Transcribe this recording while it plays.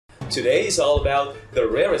Today is all about the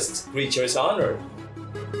rarest creatures on Earth.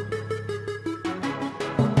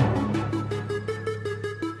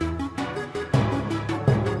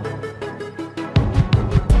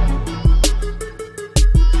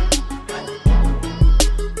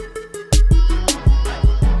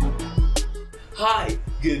 Hi,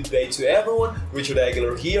 good day to everyone. Richard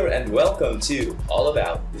Aguilar here and welcome to All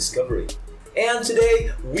About Discovery. And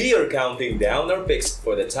today we are counting down our picks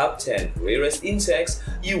for the top 10 rarest insects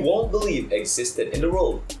you won't believe existed in the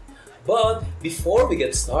world. But before we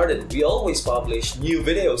get started, we always publish new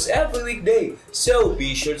videos every weekday, so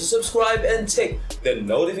be sure to subscribe and tick the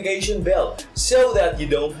notification bell so that you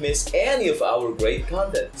don't miss any of our great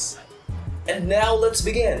contents. And now let's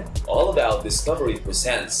begin. All About Discovery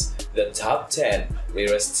presents the top 10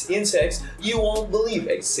 rarest insects you won't believe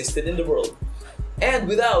existed in the world. And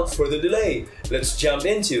without further delay, let's jump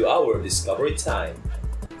into our discovery time.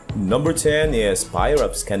 Number 10 is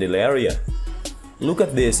Pyrops Candelaria. Look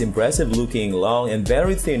at this impressive looking, long and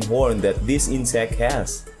very thin horn that this insect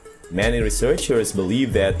has. Many researchers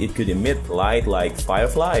believe that it could emit light like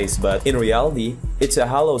fireflies, but in reality, it's a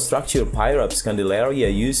hollow structure Pyrops Candelaria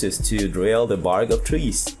uses to drill the bark of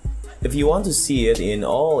trees. If you want to see it in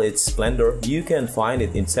all its splendor, you can find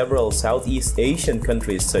it in several Southeast Asian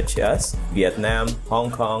countries such as Vietnam, Hong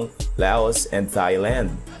Kong, Laos, and Thailand.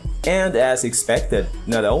 And as expected,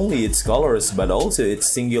 not only its colors but also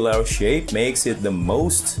its singular shape makes it the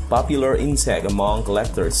most popular insect among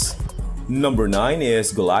collectors. Number 9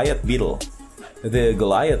 is Goliath Beetle. The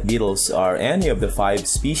Goliath beetles are any of the 5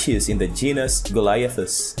 species in the genus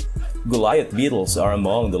Goliathus. Goliath beetles are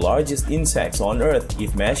among the largest insects on Earth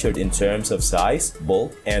if measured in terms of size,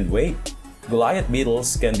 bulk, and weight. Goliath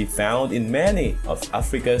beetles can be found in many of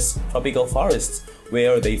Africa's tropical forests,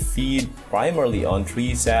 where they feed primarily on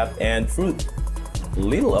tree sap and fruit.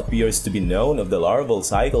 Little appears to be known of the larval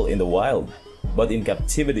cycle in the wild, but in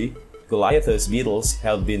captivity, Goliathus beetles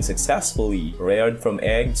have been successfully reared from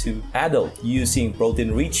egg to adult using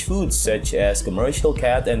protein-rich foods such as commercial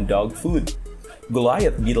cat and dog food.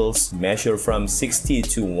 Goliath beetles measure from 60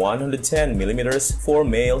 to 110 mm for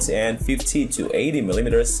males and 50 to 80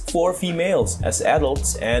 mm for females as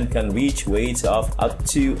adults and can reach weights of up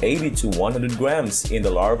to 80 to 100 grams in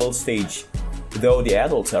the larval stage, though the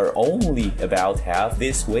adults are only about half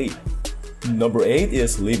this weight. Number 8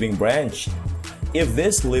 is living branch. If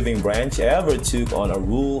this living branch ever took on a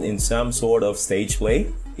role in some sort of stage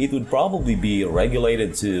play, it would probably be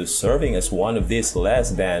regulated to serving as one of these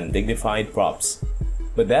less than dignified props.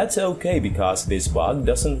 But that's okay because this bug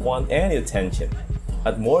doesn't want any attention.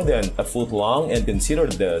 At more than a foot long and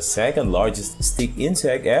considered the second largest stick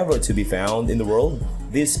insect ever to be found in the world,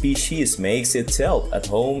 this species makes itself at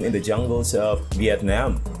home in the jungles of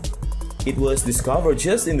Vietnam. It was discovered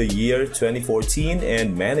just in the year 2014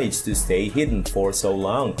 and managed to stay hidden for so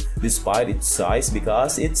long, despite its size,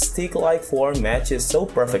 because its stick-like form matches so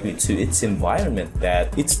perfectly to its environment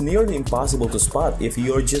that it's nearly impossible to spot if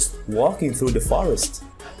you're just walking through the forest.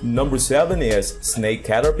 Number 7 is snake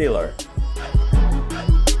caterpillar.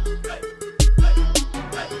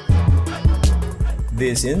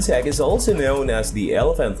 This insect is also known as the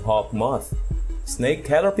elephant hawk moth. Snake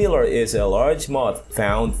caterpillar is a large moth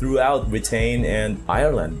found throughout Britain and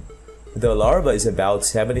Ireland. The larva is about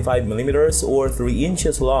 75 mm or 3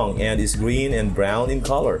 inches long and is green and brown in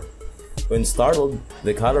color. When startled,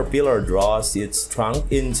 the caterpillar draws its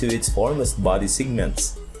trunk into its foremost body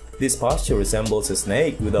segments. This posture resembles a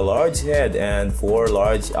snake with a large head and 4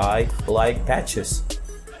 large eye-like patches.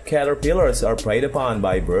 Caterpillars are preyed upon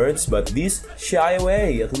by birds, but these shy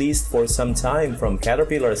away, at least for some time, from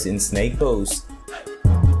caterpillars in snake pose.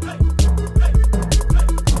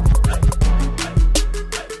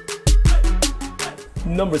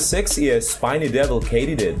 Number 6 is Spiny Devil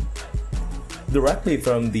Katydid. Directly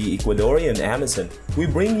from the Ecuadorian Amazon, we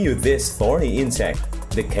bring you this thorny insect,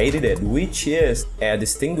 the Katydid, which is a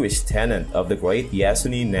distinguished tenant of the Great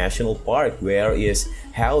Yasuni National Park, where is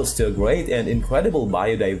housed a great and incredible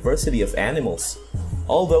biodiversity of animals.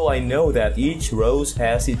 Although I know that each rose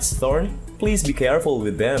has its thorn, please be careful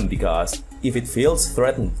with them because if it feels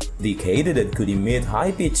threatened, the Katydid could emit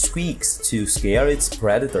high-pitched squeaks to scare its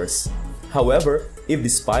predators. However, if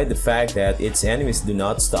despite the fact that its enemies do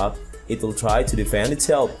not stop, it will try to defend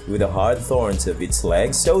itself with the hard thorns of its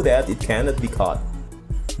legs so that it cannot be caught.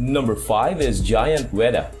 Number 5 is giant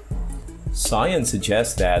Weta. Science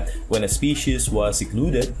suggests that when a species was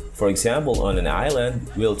secluded, for example on an island,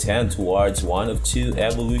 will tend towards one of 2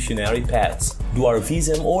 evolutionary paths,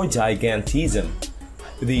 dwarfism or gigantism.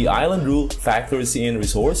 The island rule factors in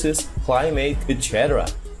resources, climate, etc.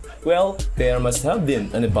 Well, there must have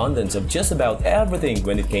been an abundance of just about everything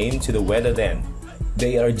when it came to the Weta then.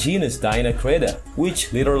 They are genus Dinacreda,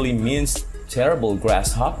 which literally means terrible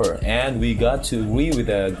grasshopper, and we got to agree with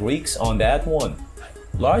the Greeks on that one.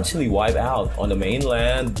 Largely wiped out on the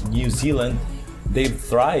mainland New Zealand, they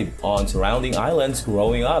thrive on surrounding islands,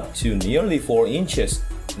 growing up to nearly 4 inches,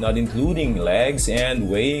 not including legs,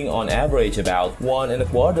 and weighing on average about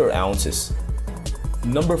 1¼ ounces.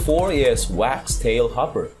 Number 4 is wax-tail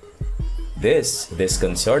hopper. This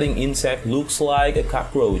disconcerting insect looks like a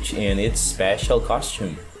cockroach in its special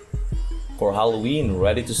costume for Halloween,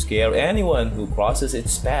 ready to scare anyone who crosses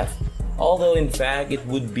its path, although in fact it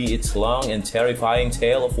would be its long and terrifying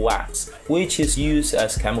tail of wax, which is used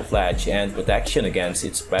as camouflage and protection against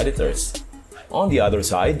its predators. On the other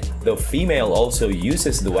side, the female also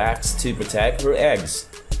uses the wax to protect her eggs,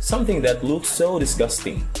 something that looks so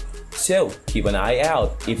disgusting. So, keep an eye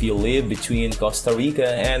out if you live between Costa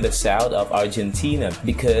Rica and the south of Argentina,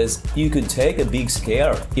 because you could take a big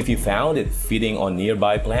scare if you found it feeding on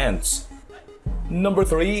nearby plants. Number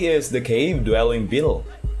 3 is the cave-dwelling beetle.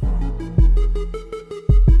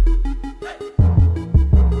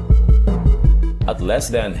 At less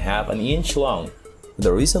than half an inch long,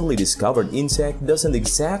 the recently discovered insect doesn't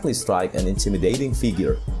exactly strike an intimidating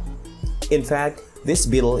figure. In fact, this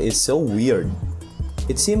beetle is so weird.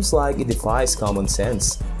 It seems like it defies common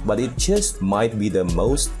sense, but it just might be the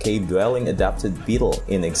most cave-dwelling adapted beetle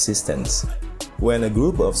in existence. When a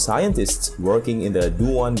group of scientists working in the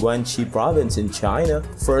Duan Guangxi province in China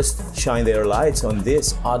first shined their lights on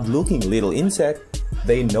this odd-looking little insect,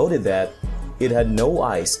 they noted that it had no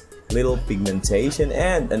eyes, little pigmentation,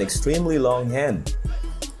 and an extremely long hand.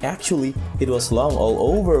 Actually, it was long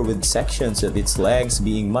all over, with sections of its legs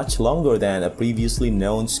being much longer than a previously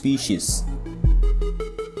known species.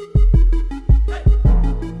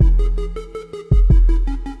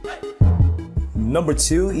 Number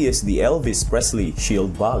 2 is the Elvis Presley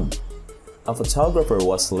shield bug. A photographer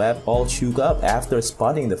was left all shook up after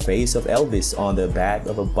spotting the face of Elvis on the back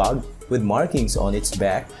of a bug with markings on its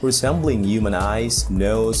back resembling human eyes,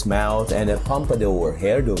 nose, mouth, and a pompadour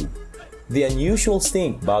hairdo. The unusual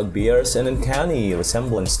stink bug bears an uncanny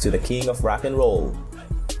resemblance to the king of rock and roll.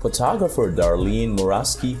 Photographer Darlene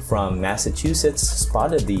Moraski from Massachusetts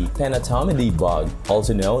spotted the Pentatomide bug,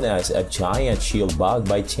 also known as a giant shield bug,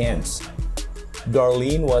 by chance.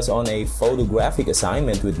 Darlene was on a photographic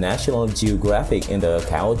assignment with National Geographic in the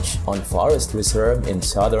Couch on Forest Reserve in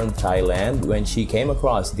southern Thailand when she came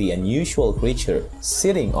across the unusual creature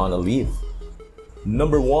sitting on a leaf.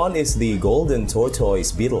 Number 1 is the golden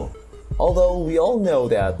tortoise beetle. Although we all know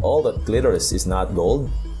that all that glitters is not gold,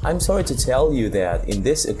 I'm sorry to tell you that in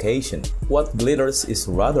this occasion, what glitters is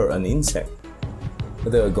rather an insect.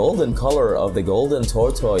 The golden color of the golden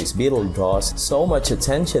tortoise beetle draws so much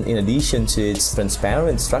attention in addition to its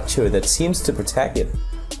transparent structure that seems to protect it.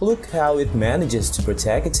 Look how it manages to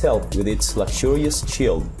protect itself with its luxurious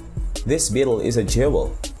shield. This beetle is a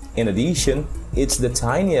jewel. In addition, it's the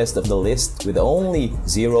tiniest of the list with only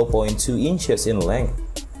 0.2 inches in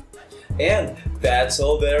length. And that's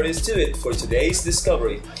all there is to it for today's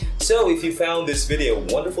discovery. So if you found this video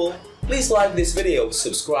wonderful, please like this video,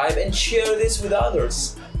 subscribe, and share this with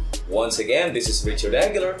others. Once again, this is Richard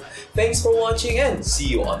Aguilar. Thanks for watching and see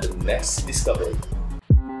you on the next discovery.